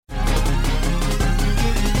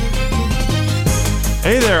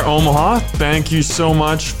Hey there, Omaha. Thank you so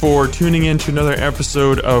much for tuning in to another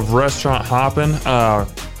episode of Restaurant Hoppin'.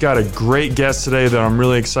 Got a great guest today that I'm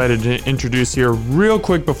really excited to introduce here. Real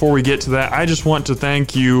quick before we get to that, I just want to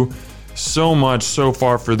thank you so much so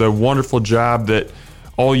far for the wonderful job that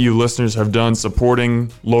all you listeners have done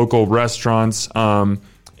supporting local restaurants in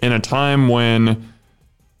a time when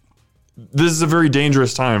this is a very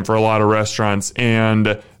dangerous time for a lot of restaurants,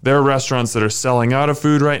 and there are restaurants that are selling out of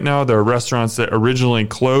food right now. There are restaurants that originally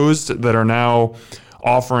closed that are now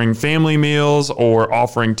offering family meals or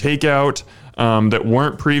offering takeout that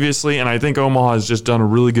weren't previously. And I think Omaha has just done a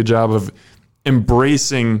really good job of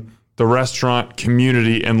embracing the restaurant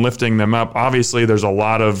community and lifting them up. Obviously, there's a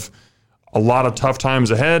lot of tough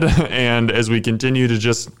times ahead, and as we continue to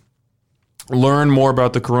just learn more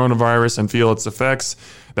about the coronavirus and feel its effects,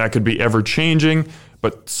 that could be ever changing.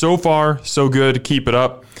 But so far, so good. Keep it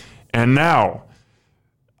up. And now,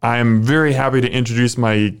 I am very happy to introduce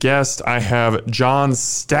my guest. I have John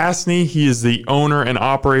Stastny. He is the owner and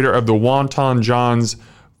operator of the Wonton John's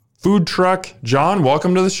food truck. John,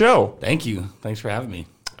 welcome to the show. Thank you. Thanks for having me.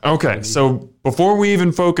 Okay, so before we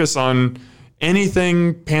even focus on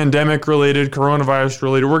anything pandemic related, coronavirus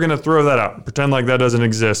related, we're going to throw that out. Pretend like that doesn't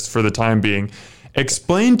exist for the time being.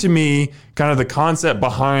 Explain to me kind of the concept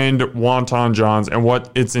behind Wonton John's and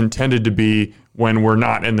what it's intended to be when we're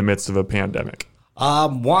not in the midst of a pandemic.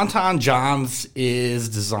 Wonton John's is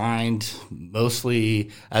designed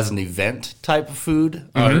mostly as an event type of food.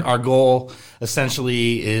 Our goal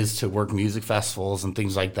essentially is to work music festivals and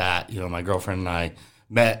things like that. You know, my girlfriend and I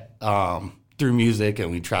met through music,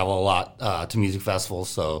 and we travel a lot to music festivals.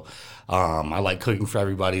 So I like cooking for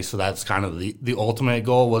everybody. So that's kind of the ultimate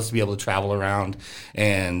goal, was to be able to travel around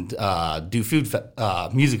and do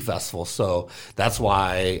music festivals. So that's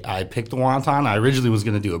why I picked the Wonton. I originally was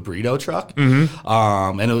going to do a burrito truck.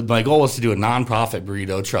 And my goal was to do a nonprofit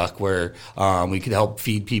burrito truck where we could help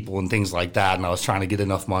feed people and things like that. And I was trying to get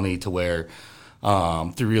enough money to where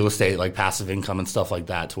through real estate, like passive income and stuff like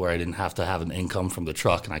that, to where I didn't have to have an income from the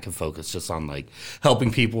truck, and I could focus just on like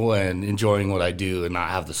helping people and enjoying what I do and not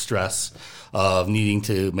have the stress of needing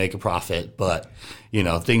to make a profit. But, you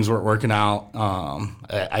know, things weren't working out.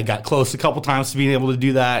 I got close a couple times to being able to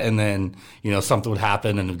do that, and then, you know, something would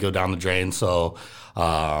happen and it would go down the drain. So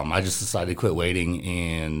I just decided to quit waiting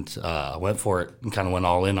and went for it and kind of went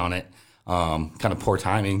all in on it. Kind of poor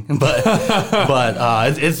timing, but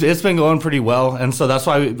it's been going pretty well, and so that's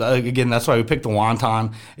why that's why we picked the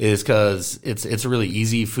Wonton, is because it's a really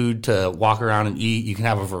easy food to walk around and eat. You can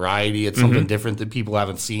have a variety. It's something different that people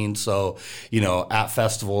haven't seen. So, you know, at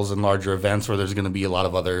festivals and larger events where there's going to be a lot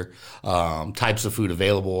of other types of food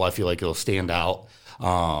available, I feel like it'll stand out.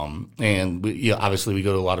 And obviously we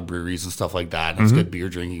go to a lot of breweries and stuff like that, and it's good beer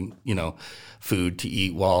drinking, you know, food to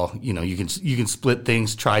eat while, you know, you can split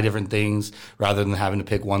things, try different things rather than having to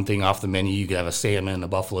pick one thing off the menu. You could have a salmon, a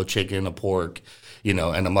buffalo chicken, a pork, you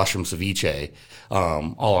know, and a mushroom ceviche,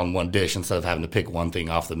 all on one dish instead of having to pick one thing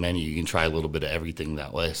off the menu. You can try a little bit of everything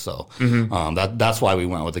that way. So that's why we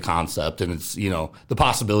went with the concept, and it's, you know, the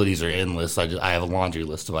possibilities are endless. I have a laundry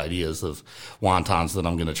list of ideas of wontons that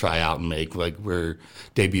I'm going to try out and make. Like, we're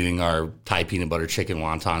debuting our Thai peanut butter chicken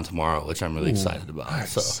wonton tomorrow, which I'm really excited about.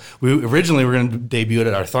 Nice. So we originally were going to debut it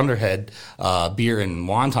at our Thunderhead beer and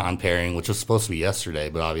wonton pairing, which was supposed to be yesterday,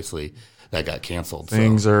 but obviously that got canceled.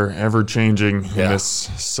 Things are ever changing in this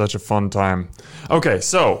such a fun time. Okay,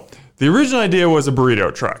 so the original idea was a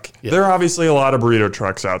burrito truck. Yeah. There are obviously a lot of burrito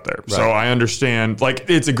trucks out there. Right. So I understand, like,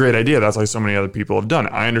 it's a great idea. That's why so many other people have done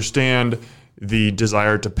it. I understand the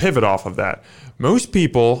desire to pivot off of that. Most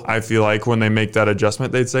people, I feel like, when they make that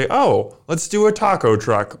adjustment, they'd say, oh, let's do a taco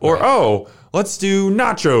truck, or oh, let's do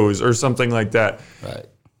nachos or something like that. Right.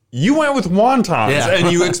 You went with wontons,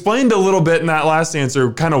 and you explained a little bit in that last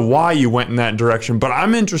answer kind of why you went in that direction, but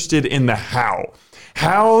I'm interested in the how.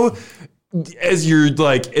 How, as you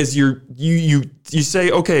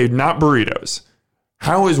say, okay, not burritos.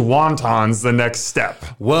 How is wontons the next step?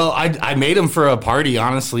 Well, I made them for a party,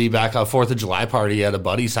 honestly, back at 4th of July party at a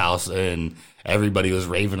buddy's house, and everybody was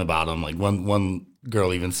raving about them. Like, one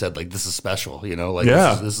girl even said, like, this is special, you know, like,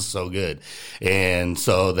 this is so good. And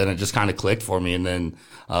so then it just kind of clicked for me, and then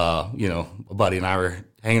you know, a buddy and I were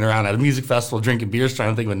hanging around at a music festival drinking beers,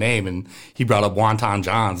 trying to think of a name, and he brought up Wonton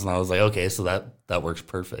John's, and I was like, okay, so that works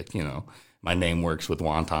perfect. You know, my name works with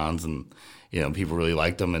wontons, and, you know, people really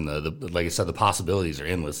liked them, and like I said, the possibilities are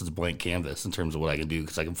endless. It's a blank canvas in terms of what I can do,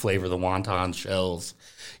 because I can flavor the wonton shells,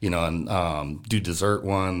 you know, and do dessert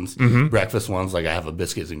ones, breakfast ones. Like, I have a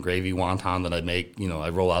biscuits and gravy wonton that I make. You know,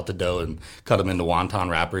 I roll out the dough and cut them into wonton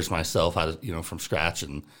wrappers myself, from scratch,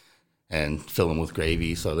 and and fill them with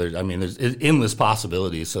gravy. So there's endless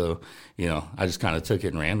possibilities. So, I just kind of took it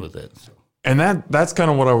and ran with it. So. And that's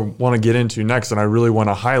kind of what I want to get into next. And I really want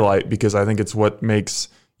to highlight, because I think it's what makes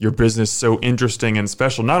your business so interesting and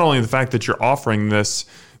special. Not only the fact that you're offering this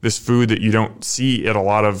food that you don't see at a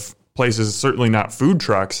lot of places, certainly not food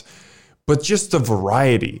trucks, but just the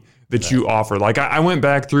variety that you offer. Like I went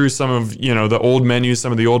back through some of, the old menus,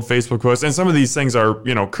 some of the old Facebook posts, and some of these things are,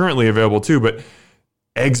 currently available too, but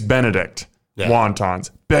Eggs Benedict,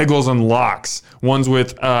 wontons, bagels and lox, ones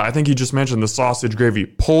with, I think you just mentioned the sausage gravy,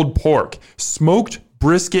 pulled pork, smoked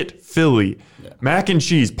brisket Philly, mac and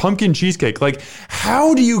cheese, pumpkin cheesecake. Like,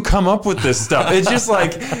 how do you come up with this stuff? It's just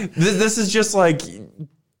like, this is just like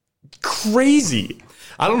crazy.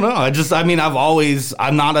 I don't know.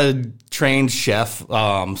 I'm not a trained chef,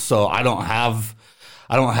 so I don't have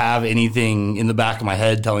anything in the back of my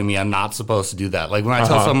head telling me I'm not supposed to do that. Like when I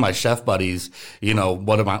tell some of my chef buddies,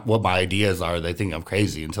 what my ideas are, they think I'm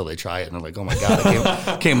crazy until they try it and they're like, "Oh my God,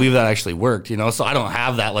 I can't believe that actually worked." So I don't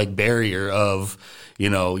have that like barrier of,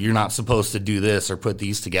 you're not supposed to do this or put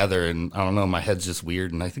these together. And I don't know, my head's just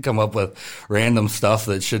weird, and I think I come up with random stuff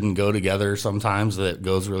that shouldn't go together sometimes that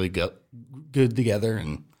goes really good together.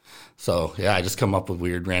 And so I just come up with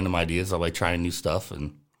weird random ideas. I like trying new stuff.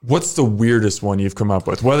 And what's the weirdest one you've come up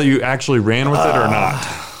with, whether you actually ran with it or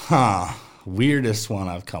not? Weirdest one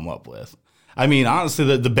I've come up with.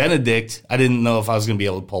 Honestly, the Benedict, I didn't know if I was going to be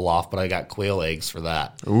able to pull off, but I got quail eggs for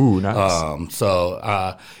that. Ooh, nice.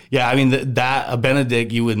 A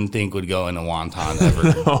Benedict you wouldn't think would go in a wonton ever.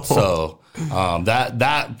 No. So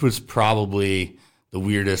that was probably the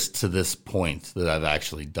weirdest to this point that I've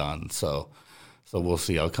actually done. So we'll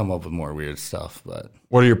see. I'll come up with more weird stuff. But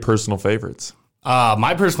what are your personal favorites?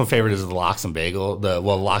 My personal favorite is the lox and bagel. The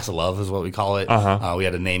lox of love is what we call it. We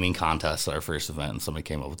had a naming contest at our first event, and somebody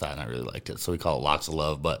came up with that, and I really liked it. So we call it lox of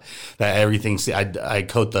love. But I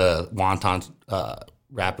coat the wonton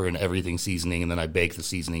wrapper in everything seasoning, and then I bake the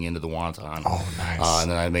seasoning into the wonton. Oh, nice.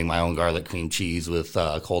 And then I make my own garlic cream cheese with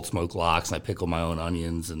cold smoked lox, and I pickle my own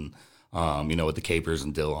onions and. With the capers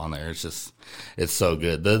and dill on there. It's so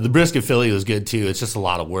good. The brisket Philly was good too. It's just a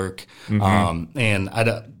lot of work. Mm-hmm. And I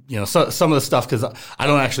don't, some of the stuff, cause I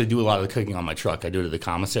don't actually do a lot of the cooking on my truck. I do it at the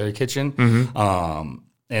commissary kitchen. Mm-hmm.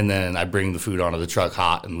 And then I bring the food onto the truck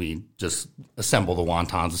hot, and we just assemble the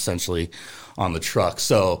wontons essentially on the truck.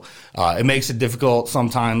 So it makes it difficult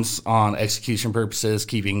sometimes on execution purposes,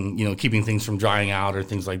 keeping things from drying out or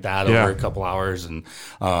things like that over a couple hours. And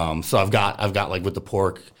so I've got like with the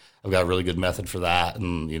pork, I've got a really good method for that,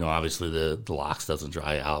 and obviously the lox doesn't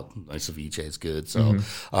dry out. My ceviche is good, so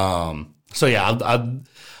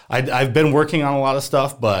I've been working on a lot of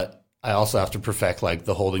stuff, but I also have to perfect like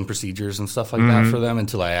the holding procedures and stuff like that for them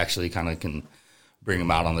until I actually kind of can bring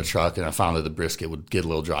them out on the truck. And I found that the brisket would get a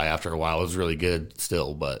little dry after a while. It was really good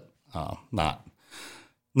still, but not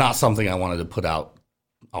something I wanted to put out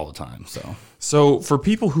all the time. So for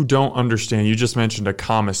people who don't understand, you just mentioned a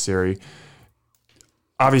commissary.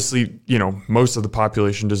 Obviously, most of the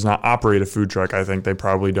population does not operate a food truck. I think they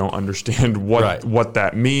probably don't understand what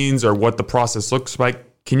that means or what the process looks like.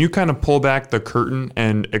 Can you kind of pull back the curtain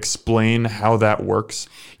and explain how that works?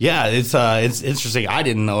 Yeah, it's interesting. I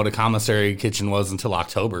didn't know what a commissary kitchen was until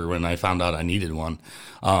October when I found out I needed one.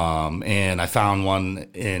 And I found one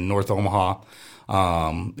in North Omaha.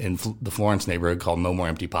 In the Florence neighborhood called No More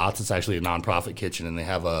Empty Pots. It's actually a nonprofit kitchen, and they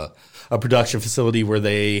have a production facility where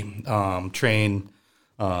they train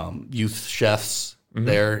youth chefs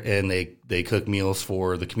there, and they cook meals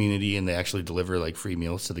for the community, and they actually deliver like free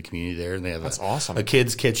meals to the community there. And they have awesome. A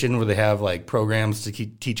kids kitchen where they have like programs to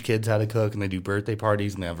teach kids how to cook, and they do birthday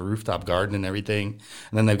parties, and they have a rooftop garden and everything.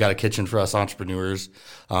 And then they've got a kitchen for us entrepreneurs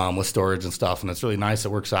with storage and stuff, and it's really nice.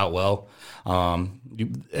 It works out well.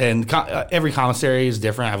 Every commissary is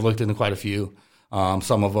different. I've looked into quite a few.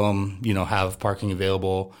 Some of them, have parking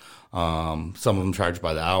available. Some of them charge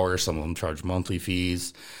by the hour, some of them charge monthly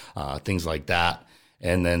fees, things like that.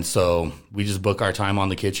 And then so we just book our time on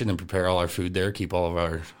the kitchen and prepare all our food there, keep all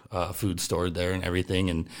of our food stored there and everything.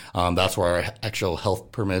 And that's where our actual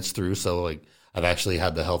health permits through. So like I've actually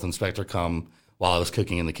had the health inspector come while I was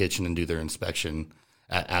cooking in the kitchen and do their inspection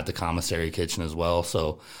at the commissary kitchen as well.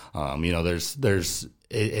 So, there's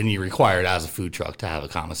and you're required as a food truck to have a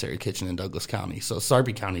commissary kitchen in Douglas County. So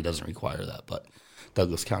Sarpy County doesn't require that, but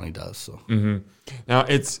Douglas County does. So Now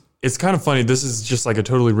it's kind of funny. This is just like a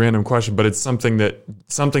totally random question, but it's something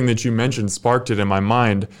that you mentioned sparked it in my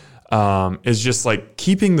mind. Is just like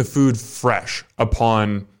keeping the food fresh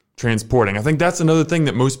upon transporting. I think that's another thing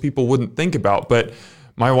that most people wouldn't think about. But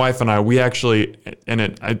my wife and I, we actually,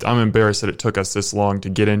 and I'm embarrassed that it took us this long to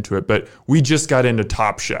get into it, but we just got into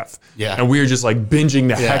Top Chef. Yeah. And we are just like binging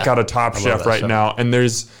the heck out of Top Chef right now. And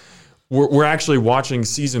we're actually watching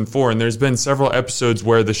season 4, and there's been several episodes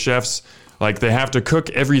where the chefs, like, they have to cook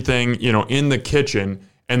everything, in the kitchen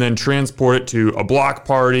and then transport it to a block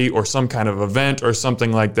party or some kind of event or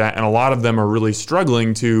something like that. And a lot of them are really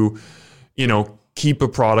struggling to, keep a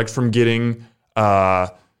product from getting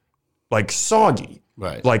like soggy.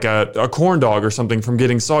 Right. Like a corn dog or something from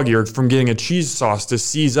getting soggy, or from getting a cheese sauce to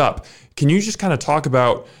seize up. Can you just kind of talk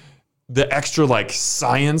about the extra like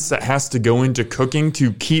science that has to go into cooking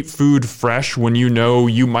to keep food fresh when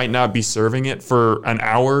you might not be serving it for an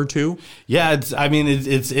hour or two? Yeah,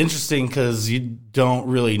 it's interesting because you don't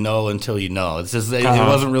really know until you know. It's just it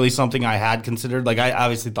wasn't really something I had considered. Like, I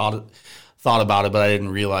obviously thought about it, but I didn't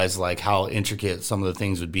realize like how intricate some of the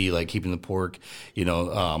things would be, like keeping the pork,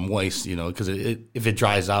 moist, because if it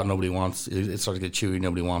dries out, nobody wants it starts to get chewy.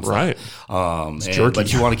 Nobody wants right. That.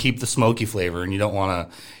 But you want to keep the smoky flavor, and you don't want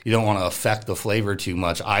to affect the flavor too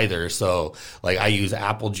much either. So like I use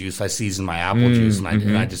apple juice. I season my apple juice, and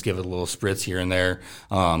I just give it a little spritz here and there,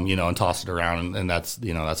 and toss it around, and that's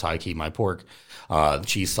that's how I keep my pork. The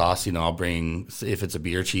cheese sauce, I'll bring, if it's a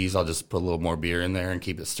beer cheese, I'll just put a little more beer in there and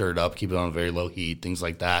keep it stirred up, keep it on a very low heat, things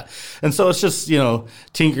like that. And so it's just,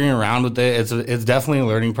 tinkering around with it. It's definitely a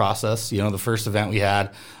learning process. The first event we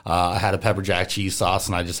had, I had a pepper jack cheese sauce,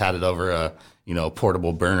 and I just had it over a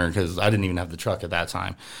portable burner, because I didn't even have the truck at that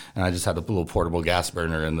time. And I just had a little portable gas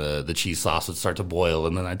burner, and the cheese sauce would start to boil,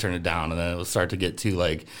 and then I turn it down, and then it would start to get too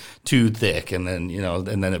thick, and then,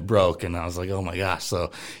 and then it broke, and I was like, oh my gosh.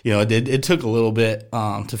 So, it took a little bit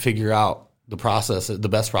to figure out the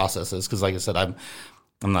best processes, because like I said, I'm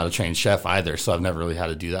not a trained chef either, so I've never really had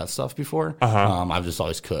to do that stuff before. I've just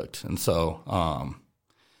always cooked. And so,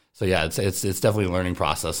 so yeah, it's definitely a learning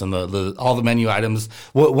process, and all the menu items.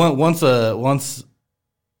 Once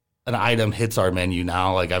an item hits our menu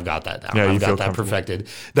now, like I've got that down. Yeah, I've got that perfected.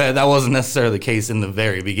 That wasn't necessarily the case in the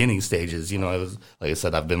very beginning stages. It was, like I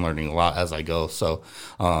said, I've been learning a lot as I go. So,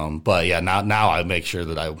 but yeah, now I make sure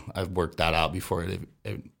that I've worked that out before it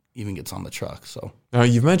even gets on the truck. So now,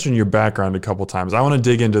 you've mentioned your background a couple times. I want to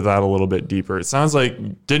dig into that a little bit deeper. It sounds like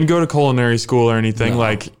you didn't go to culinary school or anything. No.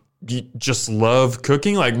 Like, you just love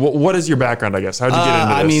cooking? Like, what is your background, I guess? How'd you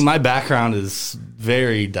get into this? My background is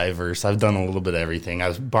very diverse. I've done a little bit of everything. I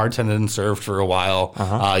was bartended and served for a while.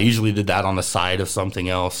 Usually did that on the side of something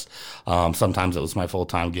else. Sometimes it was my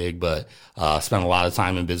full-time gig, but spent a lot of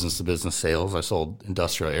time in business-to-business sales. I sold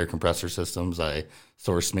industrial air compressor systems. I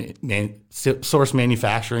sourced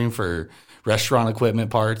manufacturing for restaurant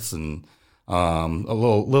equipment parts, and a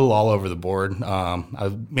little all over the board.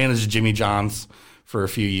 I managed Jimmy John's for a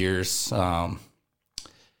few years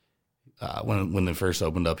when they first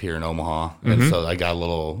opened up here in Omaha. And so I got a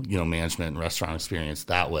little, management and restaurant experience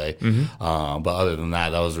that way. But other than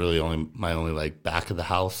that, that was really my only like back of the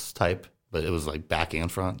house type, but it was like back and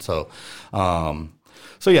front. So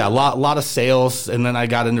yeah, a lot of sales. And then I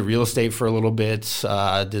got into real estate for a little bit.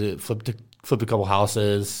 Flipped a couple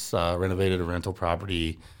houses, renovated a rental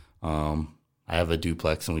property. I have a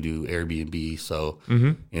duplex, and we do Airbnb. So,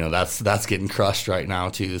 that's getting crushed right now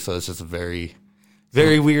too. So it's just a very,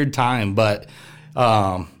 very weird time. But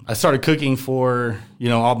I started cooking for,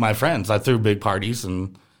 all my friends. I threw big parties,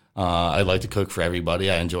 and I like to cook for everybody.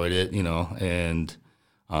 I enjoyed it, and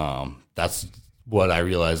that's what I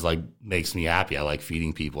realized like makes me happy. I like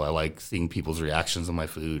feeding people. I like seeing people's reactions on my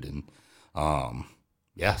food. And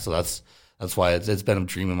so that's why it's been a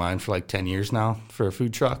dream of mine for like 10 years now for a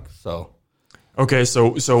food truck. So. Okay,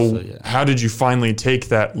 so yeah. How did you finally take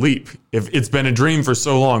that leap? If it's been a dream for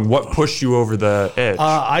so long, what pushed you over the edge?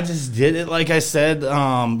 I just did it. Like I said,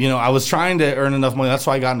 I was trying to earn enough money. That's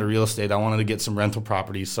why I got into real estate. I wanted to get some rental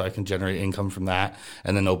properties so I can generate income from that,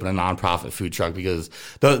 and then open a nonprofit food truck, because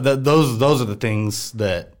those are the things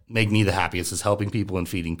that make me the happiest, is helping people and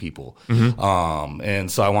feeding people. And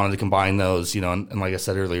so I wanted to combine those, and like I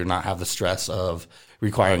said earlier, not have the stress of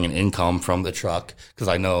requiring an income from the truck, because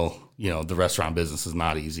I know, the restaurant business is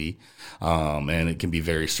not easy, and it can be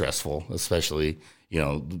very stressful, especially,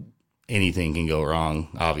 anything can go wrong,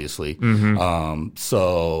 obviously.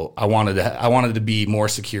 So I wanted to be more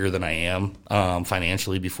secure than I am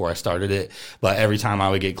financially before I started it. But every time I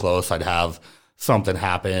would get close, I'd have something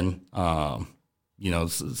happen, some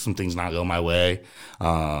things not go my way,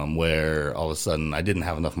 where all of a sudden I didn't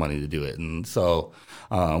have enough money to do it. And so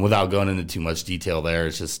without going into too much detail there,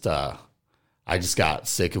 it's just I just got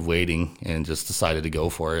sick of waiting and just decided to go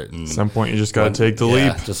for it. And at some point, you just got to take the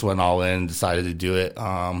leap. Just went all in, decided to do it.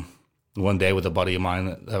 one day with a buddy of mine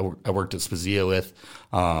that I worked at Spezia with.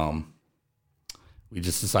 We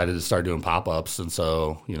just decided to start doing pop-ups. And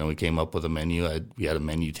so, we came up with a menu. We had a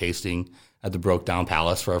menu tasting at the Broke Down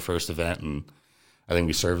Palace for our first event. And I think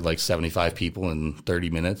we served like 75 people in 30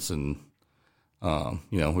 minutes. And,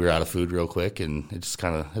 we were out of food real quick. And it just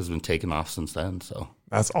kind of has been taken off since then. So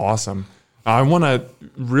that's awesome. I want to,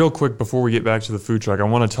 real quick, before we get back to the food truck, I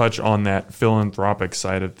want to touch on that philanthropic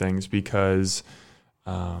side of things because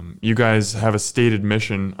you guys have a stated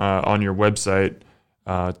mission on your website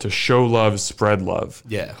to show love, spread love.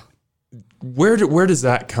 Yeah. Where does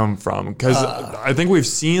that come from? Because I think we've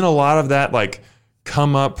seen a lot of that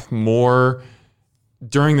come up more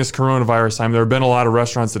during this coronavirus time. There have been a lot of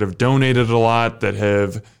restaurants that have donated a lot, that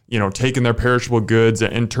have taken their perishable goods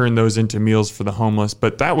and turned those into meals for the homeless.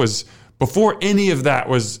 But that was before any of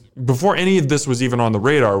this was even on the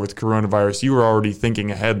radar with coronavirus. You were already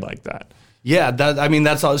thinking ahead like that. Yeah,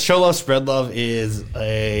 that's all. Show love, spread love is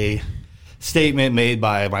a statement made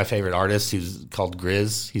by my favorite artist, who's called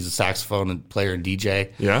Grizz. He's a saxophone player and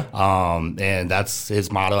DJ. Yeah. And that's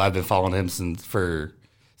his motto. I've been following him since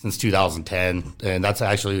 2010, and that's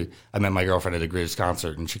actually, I met my girlfriend at a Grizz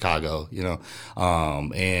concert in Chicago.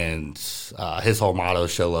 And his whole motto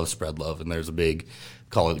is show love, spread love. And there's a big,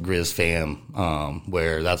 call it Grizz fam,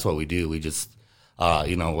 where that's what we do. We just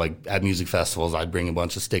like at music festivals, I'd bring a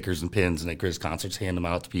bunch of stickers and pins, and at Grizz concerts, hand them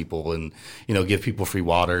out to people, and give people free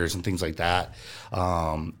waters and things like that.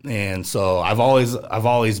 And so I've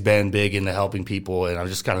always been big into helping people, and I've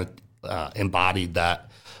just kind of embodied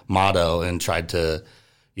that motto and tried to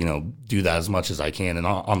do that as much as I can. And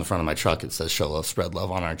on the front of my truck, it says "Show love, spread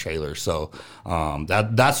love" on our trailer. So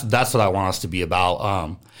that's what I want us to be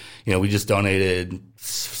about. We just donated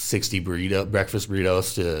 60 breakfast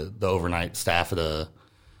burritos to the overnight staff at a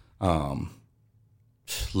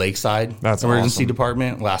Lakeside emergency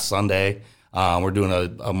department last Sunday. We're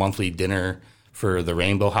doing a monthly dinner for the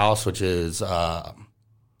Rainbow House, which is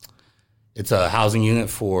it's a housing unit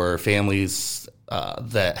for families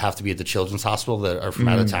that have to be at the children's hospital that are from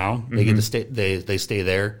out of town. They get to stay. They stay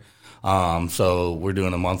there. So we're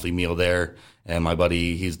doing a monthly meal there. And my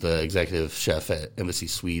buddy, he's the executive chef at Embassy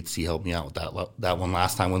Suites. He helped me out with that one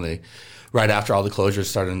last time right after all the closures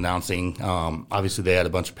started announcing. Obviously, they had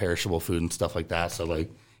a bunch of perishable food and stuff like that. So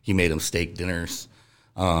he made them steak dinners,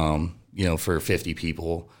 for 50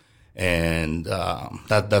 people. And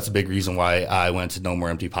that's a big reason why I went to No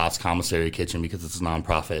More Empty Pots Commissary Kitchen, because it's a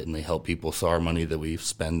nonprofit and they help people. So our money that we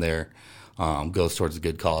spend there goes towards a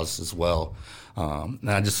good cause as well. And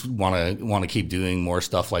I just want to keep doing more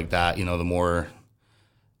stuff like that. The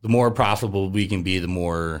more profitable we can be, the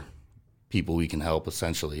more people we can help,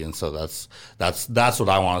 essentially. And so that's what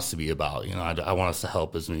I want us to be about. I want us to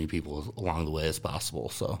help as many people along the way as possible.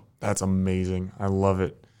 So that's amazing. I love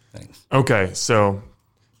it. Thanks. Okay, so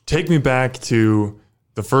take me back to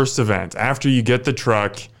the first event. After you get the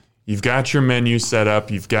truck, you've got your menu set up,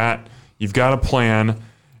 you've got a plan,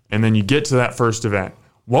 and then you get to that first event.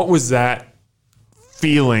 What was that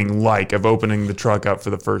feeling like of opening the truck up for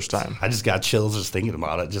the first time? I just got chills just thinking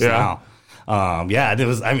about it now.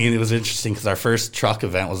 It was interesting because our first truck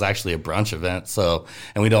event was actually a brunch event. So,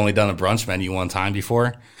 and we'd only done a brunch menu one time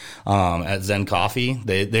before, at Zen Coffee.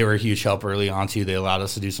 They were a huge help early on too. They allowed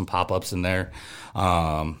us to do some pop-ups in there.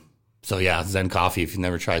 Zen Coffee, if you've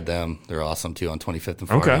never tried them, they're awesome too on 25th and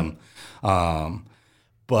Fordham. Okay.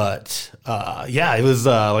 It was,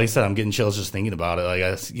 like I said, I'm getting chills just thinking about it.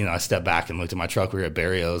 I stepped back and looked at my truck. We were at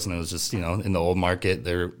Barrios, and it was just, in the old market,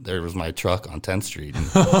 there was my truck on 10th Street. And,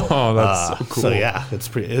 that's so cool. So yeah, it's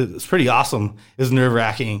pretty awesome. It was nerve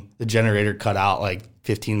wracking. The generator cut out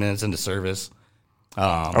 15 minutes into service.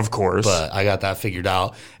 Of course. But I got that figured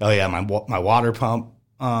out. Oh yeah, my water pump,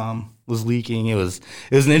 was leaking. It was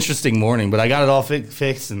an interesting morning, but I got it all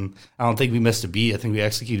fixed, and I don't think we missed a beat. I think we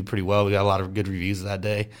executed pretty well. We got a lot of good reviews that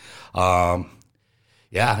day. And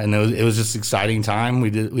it was just an exciting time.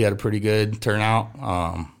 We had a pretty good turnout.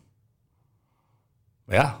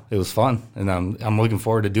 It was fun, and I'm looking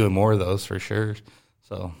forward to doing more of those for sure.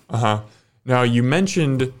 So. Now you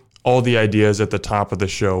mentioned all the ideas at the top of the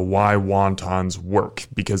show why wontons work,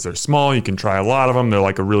 because they're small. You can try a lot of them. They're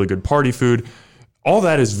like a really good party food. All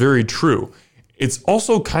that is very true. It's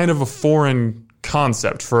also kind of a foreign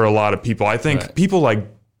concept for a lot of people. I think people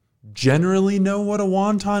generally know what a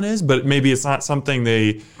wonton is, but maybe it's not something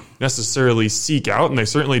they necessarily seek out, and they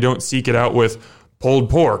certainly don't seek it out with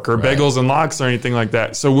pulled pork or bagels and lox or anything like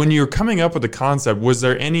that. So when you're coming up with the concept, was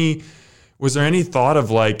there any thought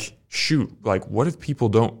of what if people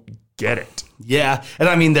don't get it? Yeah, and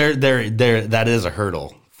I mean there that is a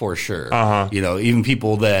hurdle for sure. Even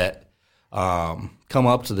people that come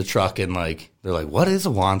up to the truck and like they're like, "What is a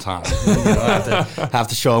wonton?" I have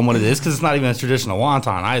to show them what it is because it's not even a traditional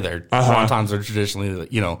wonton either. Wontons are traditionally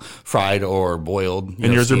fried or boiled.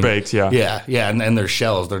 And yours are baked, yeah, and they're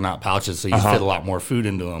shells. They're not pouches, so you fit a lot more food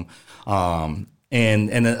into them. And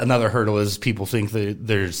another hurdle is people think that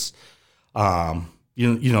there's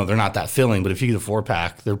they're not that filling, but if you get a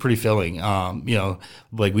 4-pack, they're pretty filling.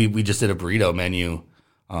 Like we just did a burrito menu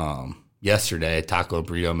yesterday, a taco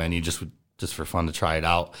burrito menu, just for fun to try it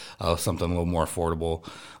out, something a little more affordable,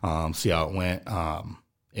 see how it went.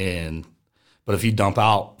 But if you dump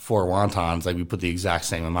out 4 wontons, like we put the exact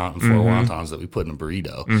same amount in 4 wontons that we put in a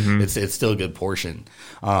burrito, it's still a good portion.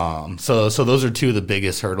 So those are 2 of the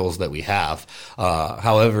biggest hurdles that we have.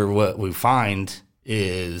 However, what we find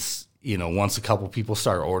is, once a couple people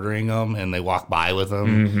start ordering them and they walk by with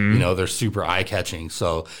them, they're super eye catching.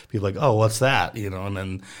 So people are like, "Oh, what's that?"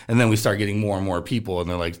 And then we start getting more and more people, and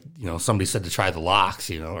they're like, somebody said to try the lox,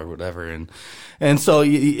 or whatever. And so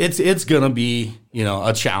it's gonna be,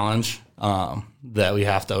 a challenge that we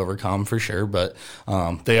have to overcome for sure. But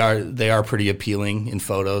they are pretty appealing in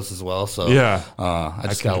photos as well. So yeah, I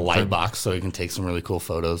just got a light box so you can take some really cool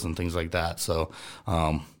photos and things like that. So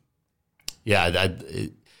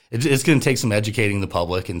it's going to take some educating the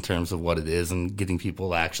public in terms of what it is and getting people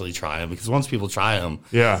to actually try them, because once people try them,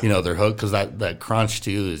 they're hooked, because that crunch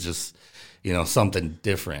too is just, something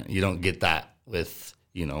different. You don't get that with,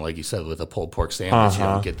 like you said, with a pulled pork sandwich, you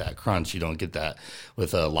don't get that crunch. You don't get that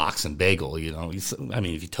with a lox and bagel, if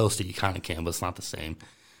you toast it, you kind of can, but it's not the same.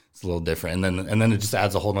 It's a little different. And then it just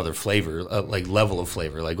adds a whole nother flavor, like level of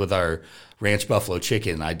flavor. Like with our ranch buffalo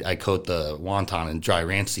chicken, I coat the wonton in dry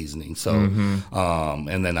ranch seasoning. So,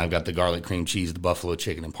 and then I've got the garlic cream cheese, the buffalo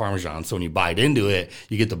chicken, and Parmesan. So when you bite into it,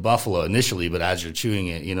 you get the buffalo initially, but as you're chewing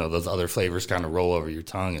it, those other flavors kind of roll over your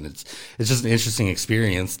tongue. And it's just an interesting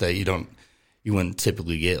experience that you wouldn't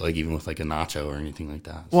typically get, like even with like a nacho or anything like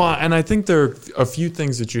that. So. Well, and I think there are a few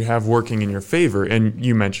things that you have working in your favor. And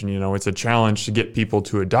you mentioned, it's a challenge to get people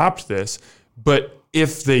to adopt this. But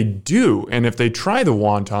if they do, and if they try the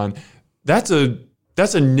wonton, that's a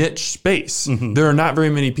niche space. There are not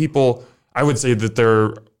very many people. I would say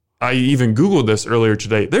that I even Googled this earlier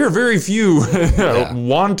today. There are very few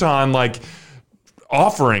wonton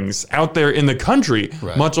offerings out there in the country,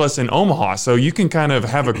 much less in Omaha. So you can kind of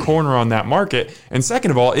have a corner on that market. And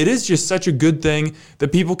second of all, it is just such a good thing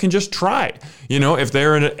that people can just try. If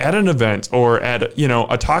they're at an event or at,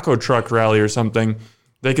 a taco truck rally or something,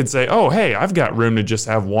 they could say, "Oh, hey, I've got room to just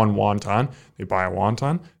have one wonton." They buy a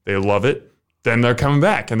wonton, they love it, then they're coming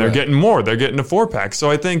back and they're getting more. They're getting a 4-pack.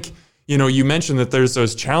 So I think, you mentioned that there's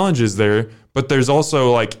those challenges there, but there's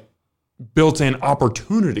also built-in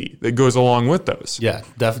opportunity that goes along with those. Yeah,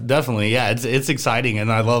 definitely. Yeah, it's exciting,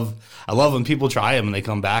 and I love when people try them and they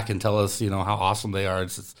come back and tell us, how awesome they are.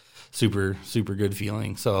 It's super, super good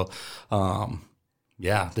feeling. So,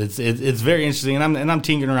 it's very interesting, and I'm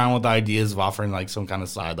tinkering around with ideas of offering some kind of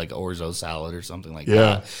side, like orzo salad or something like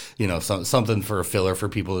that. Something for a filler for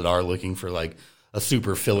people that are looking for a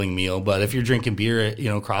super filling meal. But if you're drinking beer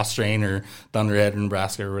at Cross Train or Thunderhead or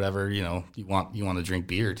Nebraska or whatever, you want to drink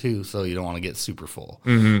beer too, so you don't want to get super full.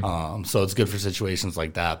 So it's good for situations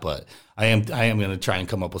like that. But I am going to try and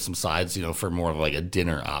come up with some sides, for more of a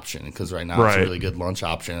dinner option, because right now it's a really good lunch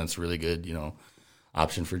option. It's a really good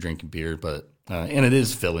option for drinking beer, but and it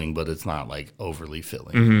is filling, but it's not overly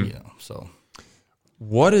filling. So.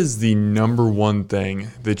 What is the number one thing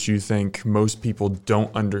that you think most people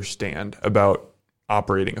don't understand about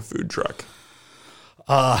operating a food truck?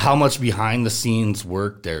 How much behind the scenes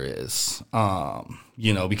work there is,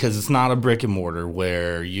 because it's not a brick and mortar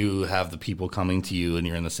where you have the people coming to you and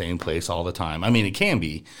you're in the same place all the time. I mean, it can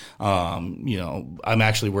be, I'm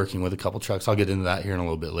actually working with a couple trucks. I'll get into that here in a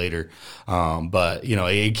little bit later. But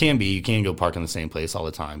it can be, you can go park in the same place all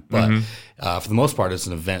the time, but, for the most part, it's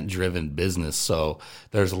an event driven business. So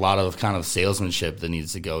there's a lot of kind of salesmanship that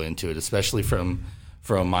needs to go into it, especially from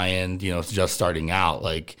my end, just starting out,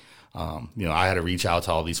 I had to reach out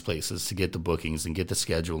to all these places to get the bookings and get the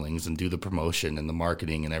schedulings and do the promotion and the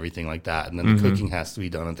marketing and everything like that. And then the cooking has to be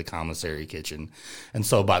done at the commissary kitchen. And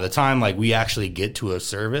so by the time we actually get to a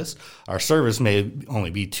service, our service may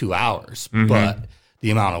only be 2 hours, but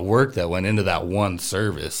the amount of work that went into that one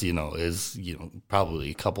service, is, probably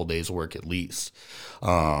a couple days work at least.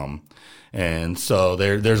 And so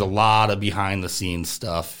there's a lot of behind the scenes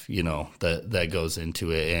stuff, that goes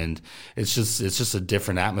into it. And it's just a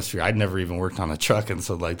different atmosphere. I'd never even worked on a truck. And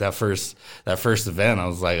so that first event, I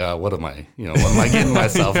was like, what am I getting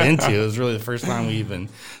myself into? It was really the first time we even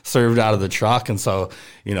served out of the truck. And so,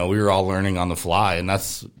 we were all learning on the fly, and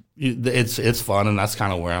that's it's fun, and that's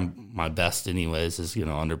kind of where I'm my best anyways, is,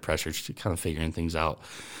 under pressure, kind of figuring things out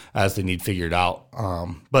as they need figured out.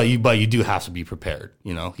 But you do have to be prepared.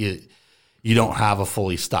 You don't have a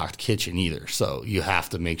fully stocked kitchen either, so you have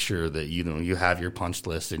to make sure that you have your punch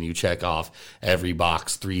list and you check off every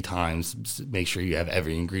box 3 times, make sure you have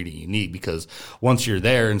every ingredient you need, because once you're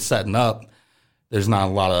there and setting up, there's not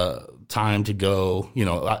a lot of time to go.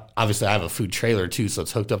 Obviously I have a food trailer too, so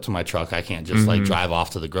it's hooked up to my truck. I can't just like drive off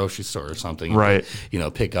to the grocery store or something, right?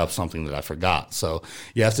 Pick up something that I forgot. So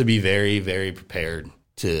you have to be very, very prepared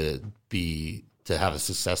to have a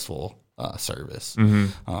successful service.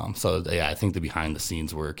 I think the behind the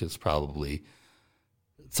scenes work is probably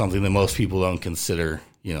something that most people don't consider.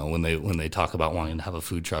 When they talk about wanting to have a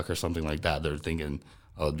food truck or something like that, they're thinking,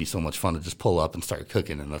 oh, it'd be so much fun to just pull up and start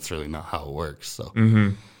cooking, and that's really not how it works. So.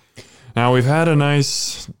 Now, we've had a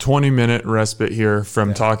nice 20-minute respite here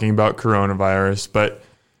from talking about coronavirus, but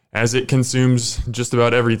as it consumes just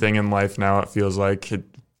about everything in life now, it feels like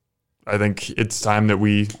I think it's time that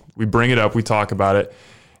we bring it up, we talk about it.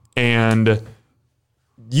 And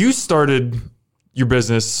you started your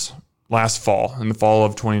business last fall, in the fall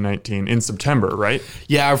of 2019, in September, right?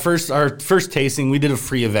 Yeah, our first tasting, we did a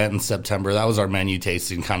free event in September. That was our menu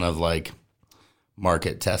tasting, kind of like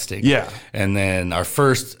market testing. Yeah. And then our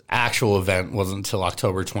first actual event wasn't until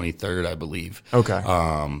October 23rd, I believe. Okay.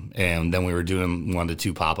 And then we were doing 1 to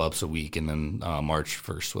 2 pop-ups a week, and then March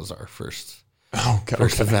 1st was our first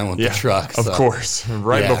event with the truck. Of course,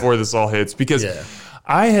 right before this all hits. Because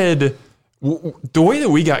I had... The way that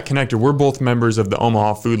we got connected, we're both members of the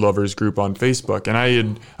Omaha Food Lovers group on Facebook, and I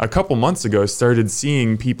had a couple months ago started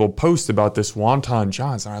seeing people post about this Wonton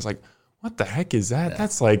John's, and I was like, what the heck is that?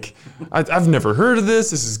 That's like, I've never heard of this.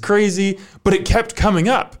 This is crazy. But it kept coming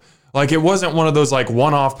up. Like, it wasn't one of those like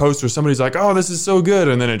one-off posts where somebody's like, oh, this is so good,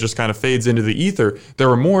 and then it just kind of fades into the ether. There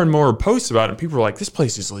were more and more posts about it, and people were like, this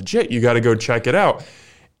place is legit. You got to go check it out.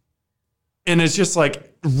 And it's just like,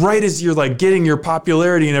 right as you're like getting your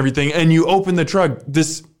popularity and everything, and you open the truck,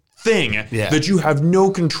 this thing that you have no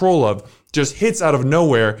control of just hits out of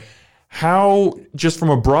nowhere. How, just from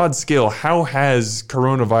a broad scale, how has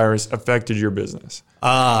coronavirus affected your business?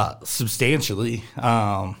 Substantially.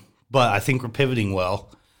 But I think we're pivoting well.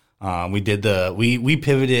 We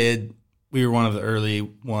pivoted. We were one of the early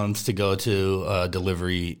ones to go to a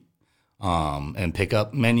delivery and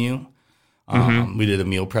pickup menu. We did a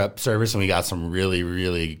meal prep service, and we got some really,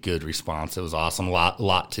 really good response. It was awesome. A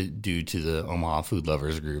lot to do to the Omaha Food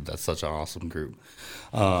Lovers group. That's such an awesome group.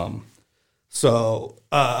 So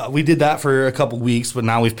we did that for a couple weeks, but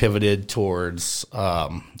now we've pivoted towards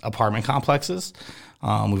apartment complexes.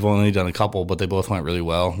 We've only done a couple, but they both went really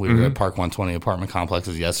well. We were at Park 120 apartment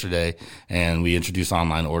complexes yesterday, and we introduced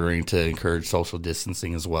online ordering to encourage social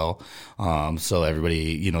distancing as well. So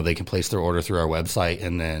everybody, they can place their order through our website,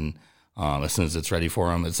 and then as soon as it's ready for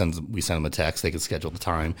them, we send them a text. They can schedule the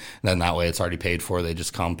time. And then that way it's already paid for. They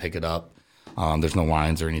just come pick it up. There's no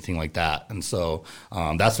lines or anything like that. And so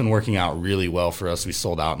that's been working out really well for us. We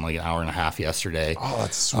sold out in like an hour and a half yesterday. Oh,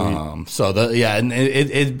 that's sweet. And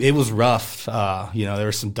it was rough. There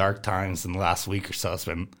were some dark times in the last week or so. It's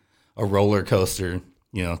been a roller coaster,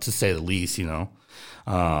 to say the least,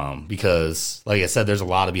 because like I said, there's a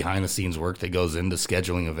lot of behind the scenes work that goes into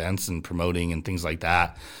scheduling events and promoting and things like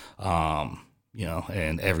that.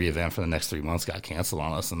 And every event for the next 3 months got canceled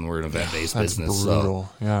on us, and we're an event-based business. Brutal.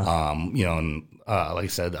 So, like I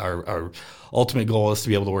said, our ultimate goal is to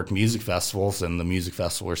be able to work music festivals, and the music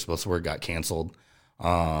festival we're supposed to work got canceled.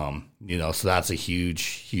 So that's a huge,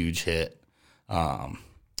 huge hit.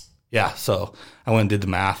 So I went and did the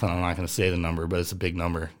math, and I'm not going to say the number, but it's a big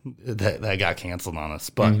number that got canceled on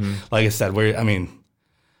us. But like I said,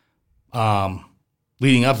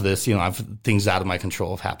 leading up to this, things out of my control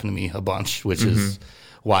have happened to me a bunch, which is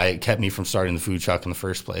why it kept me from starting the food truck in the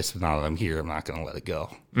first place. But now that I'm here, I'm not going to let it go.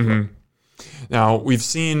 Now, we've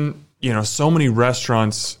seen, so many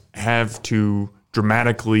restaurants have to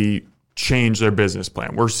dramatically change their business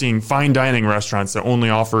plan. We're seeing fine dining restaurants that only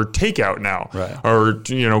offer takeout now, right, or,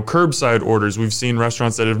 curbside orders. We've seen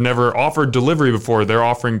restaurants that have never offered delivery before. They're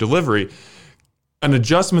offering delivery. An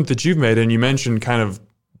adjustment that you've made, and you mentioned kind of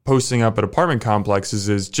posting up at apartment complexes,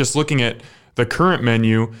 is just looking at the current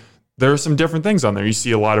menu. There are some different things on there. You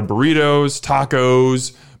see a lot of burritos,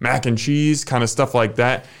 tacos, mac and cheese, kind of stuff like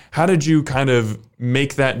that. How did you kind of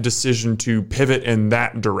make that decision to pivot in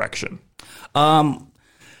that direction?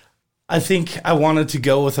 I think I wanted to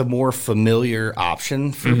go with a more familiar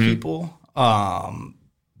option for people,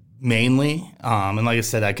 mainly. And like I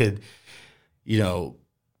said, I could,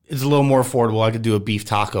 it's a little more affordable. I could do a beef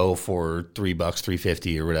taco for $3,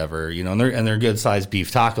 $3.50 or whatever, you know, and they're good sized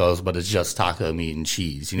beef tacos, but it's just taco meat and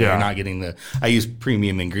cheese. You know, you're not getting I use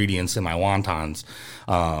premium ingredients in my wontons.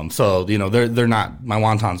 So, you know, they're not, my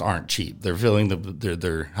wontons aren't cheap. They're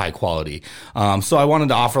they're high quality. So I wanted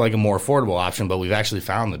to offer like a more affordable option, but we've actually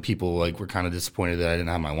found that people like were kind of disappointed that I didn't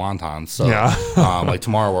have my wontons. So, like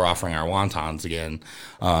tomorrow we're offering our wontons again.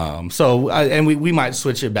 And we might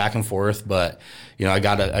switch it back and forth, but you know, I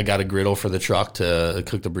got a griddle for the truck to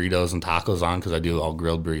cook the burritos and tacos on, because I do all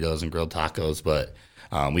grilled burritos and grilled tacos, but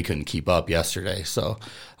we couldn't keep up yesterday. So,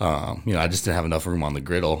 you know, I just didn't have enough room on the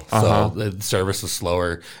griddle. So the service is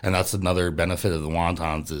slower. And that's another benefit of the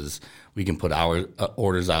wontons is we can put our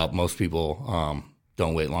orders out. Most people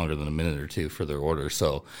don't wait longer than a minute or two for their order.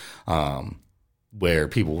 So where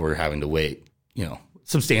people were having to wait, you know,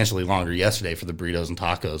 substantially longer yesterday for the burritos and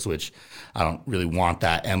tacos, which I don't really want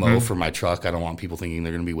that MO for my truck. I don't want people thinking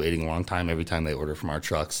they're going to be waiting a long time every time they order from our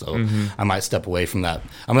truck. So I might step away from that.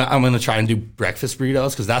 I'm going to try and do breakfast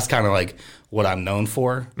burritos, because that's kind of like what I'm known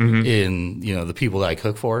for in, you know, the people that I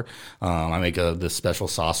cook for. I make this special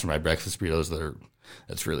sauce for my breakfast burritos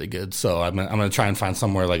that's really good. So I'm going to try and find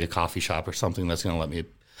somewhere like a coffee shop or something that's going to let me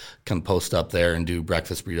can post up there and do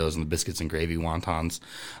breakfast burritos and the biscuits and gravy wontons.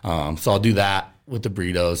 So I'll do that with the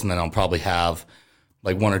burritos, and then I'll probably have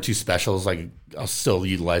like one or two specials. Like I'll still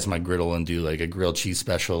utilize my griddle and do like a grilled cheese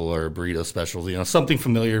special or a burrito special, you know, something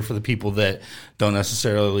familiar for the people that don't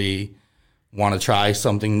necessarily want to try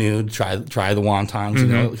something new, try the wontons, you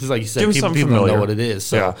know, because like you said, people don't know what it is.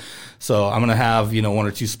 So, so I'm going to have, you know, one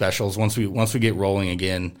or two specials once we get rolling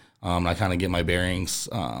again. I kind of get my bearings.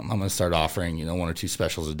 I'm going to start offering, you know, one or two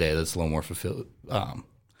specials a day. That's a little more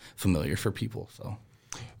familiar for people. So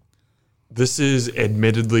this is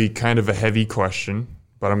admittedly kind of a heavy question,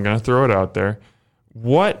 but I'm going to throw it out there.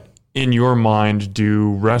 What, in your mind,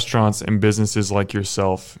 do restaurants and businesses like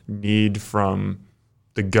yourself need from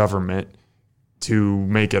the government to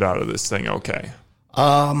make it out of this thing okay?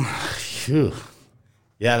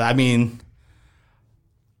 Yeah, I mean,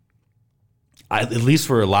 at least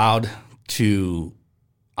we're allowed to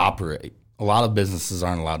operate. A lot of businesses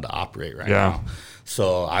aren't allowed to operate right now.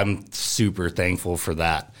 So I'm super thankful for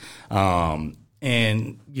that.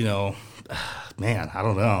 And, you know, man, I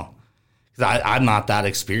don't know. 'Cause I'm not that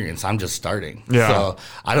experienced. I'm just starting. So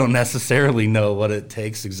I don't necessarily know what it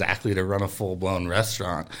takes exactly to run a full-blown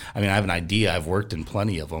restaurant. I mean, I have an idea. I've worked in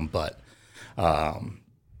plenty of them. But,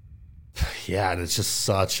 yeah, and it's just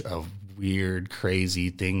such a weird,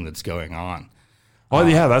 crazy thing that's going on. Well,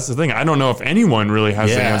 yeah, that's the thing. I don't know if anyone really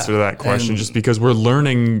has the answer to that question, just because we're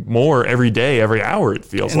learning more every day, every hour, it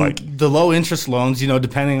feels like. The low interest loans, you know,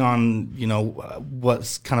 depending on, you know,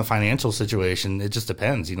 what kind of financial situation, it just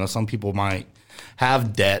depends. You know, some people might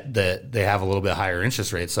have debt that they have a little bit higher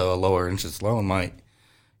interest rate, so a lower interest loan might,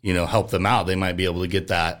 you know, help them out. They might be able to get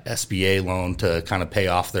that SBA loan to kind of pay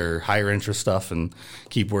off their higher interest stuff and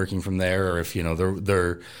keep working from there. Or if, you know,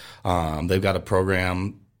 they've got a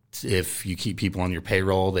program. If you keep people on your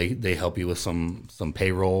payroll, they help you with some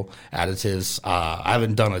payroll additives. I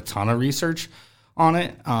haven't done a ton of research on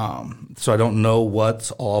it, so I don't know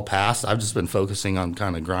what's all passed. I've just been focusing on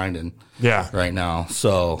kind of grinding right now.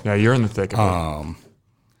 So yeah, you're in the thick of it.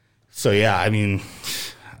 So yeah, I mean,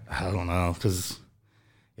 I don't know, because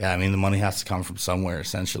yeah, I mean, the money has to come from somewhere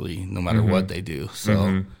essentially, no matter what they do.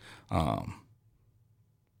 So yeah,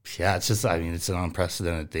 it's just, I mean, it's an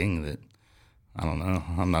unprecedented thing that, I don't know.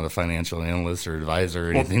 I'm not a financial analyst or advisor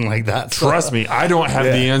or anything like that. So. Trust me, I don't have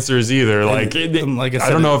the answers either. Like I said, I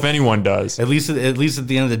don't know if anyone does. At least at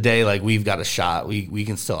the end of the day, like, we've got a shot. We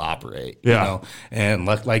can still operate. You know? And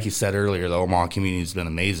like you said earlier, the Omaha community has been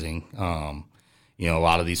amazing. You know, a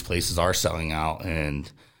lot of these places are selling out, and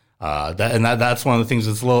that's one of the things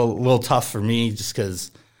that's a little tough for me, just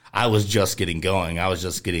because I was just getting going. I was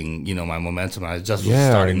just getting, you know, my momentum. I was just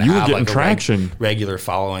starting to have like traction, regular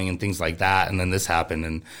following and things like that. And then this happened,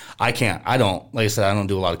 and like I don't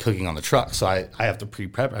do a lot of cooking on the truck, so I have to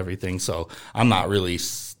pre-prep everything. So I'm not really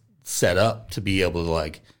set up to be able to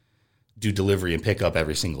like do delivery and pick up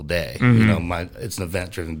every single day. You know, it's an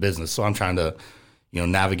event-driven business, so I'm trying to, you know,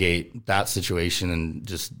 navigate that situation and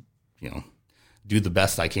just, you know, do the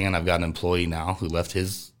best I can. I've got an employee now who left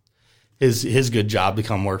his good job to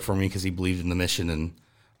come work for me because he believed in the mission and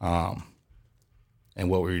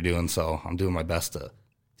what we were doing. So I'm doing my best to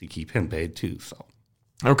keep him paid too. So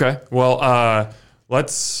okay, well,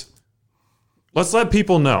 let's let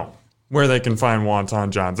people know where they can find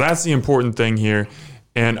Wonton John's. That's the important thing here.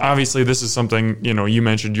 And obviously, this is something, you know, you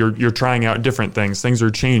mentioned you're trying out different things. Things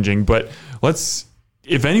are changing, but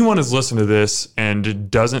if anyone is listening to this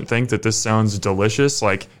and doesn't think that this sounds delicious,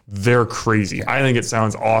 like, they're crazy. I think it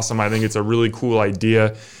sounds awesome. I think it's a really cool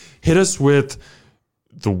idea. Hit us with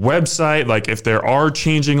the website. Like, if there are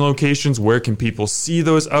changing locations, where can people see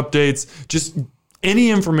those updates? Just any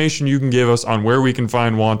information you can give us on where we can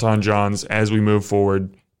find Wonton John's as we move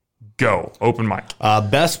forward. Go. Open mic.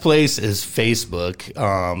 Best place is Facebook.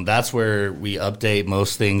 That's where we update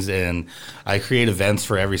most things, and I create events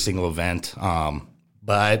for every single event.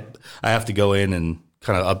 But I have to go in and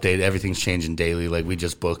kind of update. Everything's changing daily. Like, we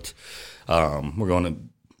just booked, we're going to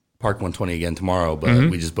Park 120 again tomorrow, but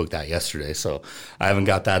we just booked that yesterday. So I haven't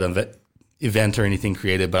got that event or anything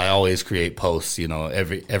created, but I always create posts,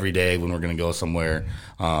 every day when we're going to go somewhere.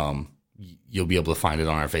 You'll be able to find it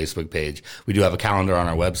on our Facebook page. We do have a calendar on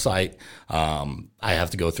our website. I have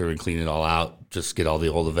to go through and clean it all out, just get all the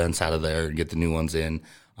old events out of there and get the new ones in.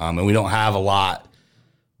 And we don't have a lot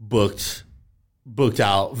booked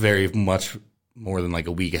out very much more than like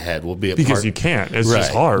a week ahead. We'll be at because you can't. It's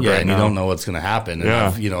just hard. Yeah, right and now. You don't know what's going to happen.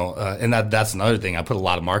 And Yeah. and that's another thing. I put a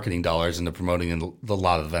lot of marketing dollars into promoting a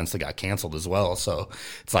lot of events that got canceled as well. So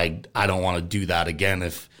it's like, I don't want to do that again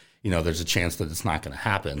if there's a chance that it's not going to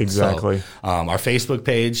happen. Exactly. So, our Facebook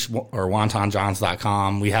page or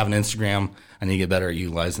wontonjohns.com. We have an Instagram. I need to get better at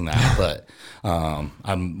utilizing that, but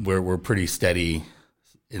we're pretty steady,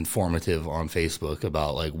 informative on Facebook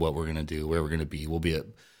about like what we're going to do, where we're going to be. We'll be at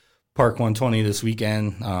Park 120 this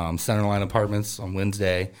weekend, Centerline Apartments on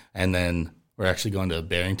Wednesday, and then we're actually going to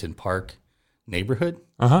Barrington Park neighborhood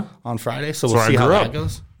on Friday. So we'll see how that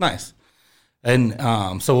goes. Nice. And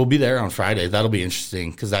so we'll be there on Friday. That'll be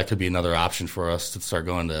interesting because that could be another option for us to start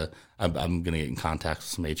going to. I'm going to get in contact with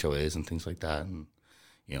some HOAs and things like that, and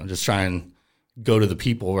just try and go to the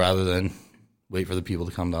people rather than wait for the people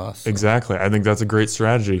to come to us. So. Exactly. I think that's a great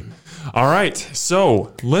strategy. All right.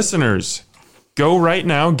 So, listeners, go right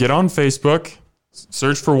now, get on Facebook,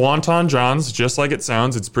 search for Wonton John's, just like it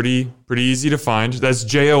sounds. It's pretty easy to find. That's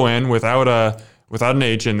JON without an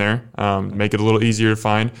H in there. Make it a little easier to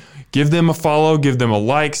find. Give them a follow, give them a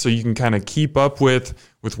like so you can kind of keep up with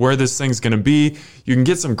where this thing's going to be. You can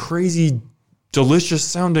get some crazy, delicious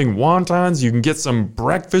sounding wontons. You can get some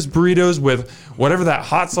breakfast burritos with whatever that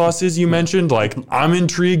hot sauce is you mentioned. Like, I'm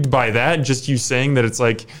intrigued by that. Just you saying that it's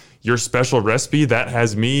like your special recipe, that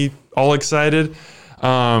has me all excited.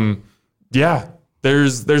 Yeah,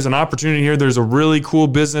 there's an opportunity here. There's a really cool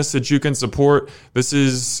business that you can support. This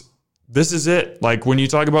is it. Like, when you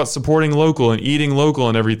talk about supporting local and eating local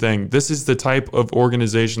and everything, this is the type of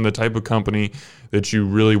organization, the type of company that you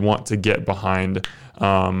really want to get behind.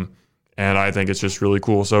 And I think it's just really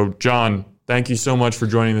cool. So, John, thank you so much for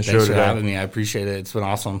joining the show today. Thanks for having me. I appreciate it. It's been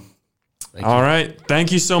awesome. All right.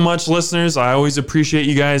 Thank you so much, listeners. I always appreciate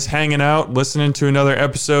you guys hanging out, listening to another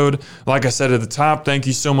episode. Like I said at the top, thank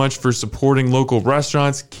you so much for supporting local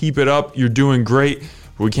restaurants. Keep it up. You're doing great.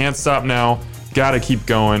 We can't stop now. Got to keep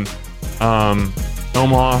going.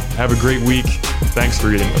 Omaha, have a great week. Thanks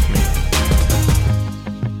for eating with me.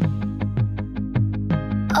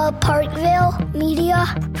 A Parkville Media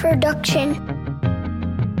Production.